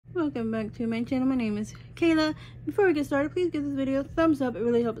Welcome back to my channel. My name is Kayla. Before we get started, please give this video a thumbs up. It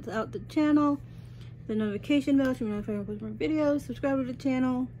really helps out the channel. The notification bell so you know if I post more videos. Subscribe to the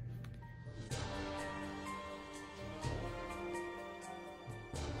channel.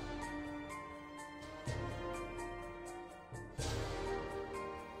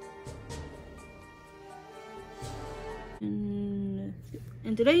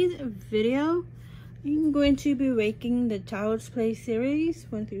 In today's video, I'm going to be ranking the Child's Play series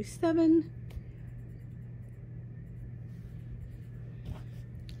 1 through 7.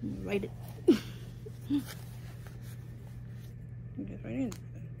 Write it. Just right in.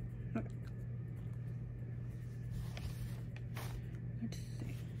 Okay. Let's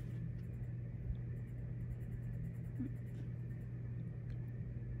see.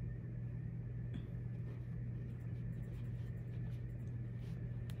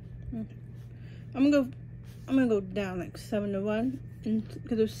 Okay. I'm gonna go down like 7 to 1,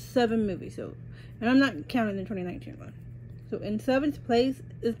 because there's 7 movies. So, and I'm not counting the 2019 one. So in 7th place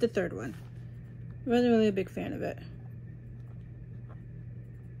is the 3rd one. I wasn't really a big fan of it.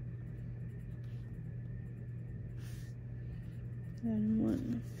 And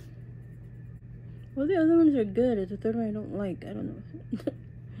 1. Well, the other ones are good. It's the 3rd one I don't like. I don't know.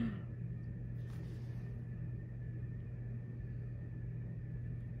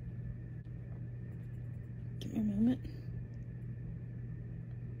 Give me a moment.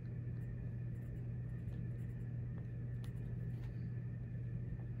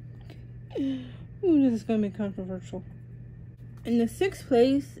 Ooh, this is gonna be controversial. In the 6th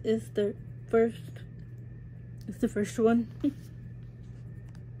place is the first. It's the first one.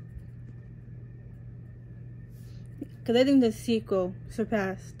 Because I think the sequel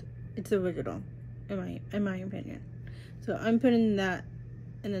surpassed its original, in my opinion. So I'm putting that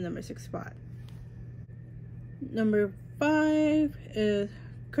in the number 6 spot. Number 5 is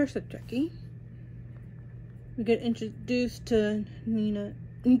Curse of Chucky. We get introduced to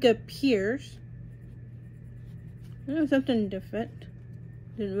Nika Pierce. Something different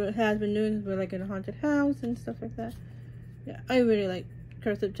than what it has been doing, but like in a haunted house and stuff like that. Yeah, I really like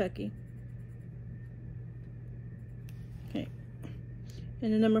Curse of Chucky. Okay.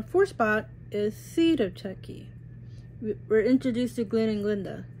 And the number 4 spot is Seed of Chucky. We're introduced to Glenn and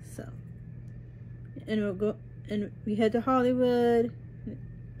Glenda, so. And we'll go, and we head to Hollywood.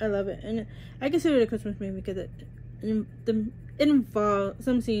 I love it, and I consider it a Christmas movie because it involves,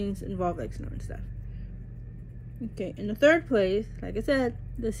 some scenes involve like snow and stuff. Okay, in the 3rd place, like I said,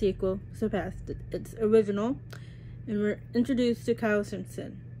 the sequel surpassed its original, and we're introduced to Kyle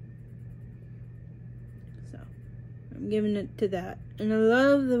Simpson. So, I'm giving it to that. And I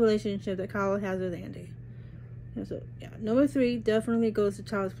love the relationship that Kyle has with Andy. And so, yeah, number 3 definitely goes to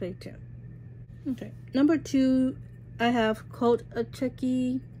Child's Play 2. Okay, number 2, I have Cult of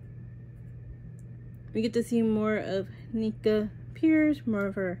Chucky. We get to see more of Nika Pierce, more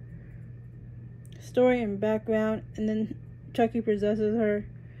of her story and background, and then Chucky possesses her.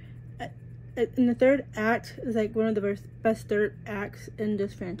 In the 3rd act is like one of the best 3rd acts in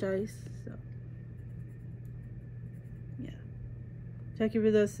this franchise. So yeah, Chucky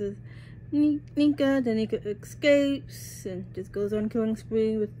possesses Nika, then Nika escapes and just goes on killing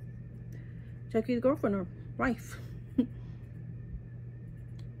spree with Chucky's girlfriend or wife. Yeah.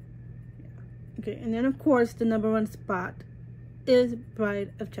 Okay, and then of course the number 1 spot is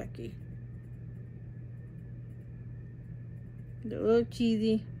Bride of Chucky. They're a little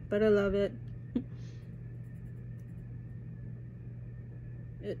cheesy, but I love it.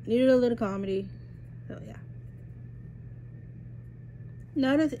 It needed a little comedy, so yeah.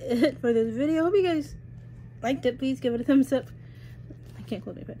 That is it for this video. Hope you guys liked it. Please give it a thumbs up. I can't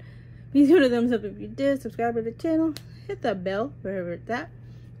close my pen. Please give it a thumbs up if you did. Subscribe to the channel. Hit that bell wherever it's at,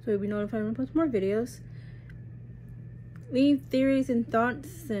 so you'll be notified when I post more videos. Leave theories and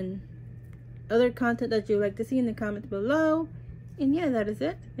thoughts and other content that you'd like to see in the comments below. And yeah, that is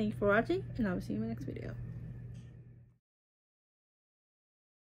it. Thank you for watching, and I will see you in my next video.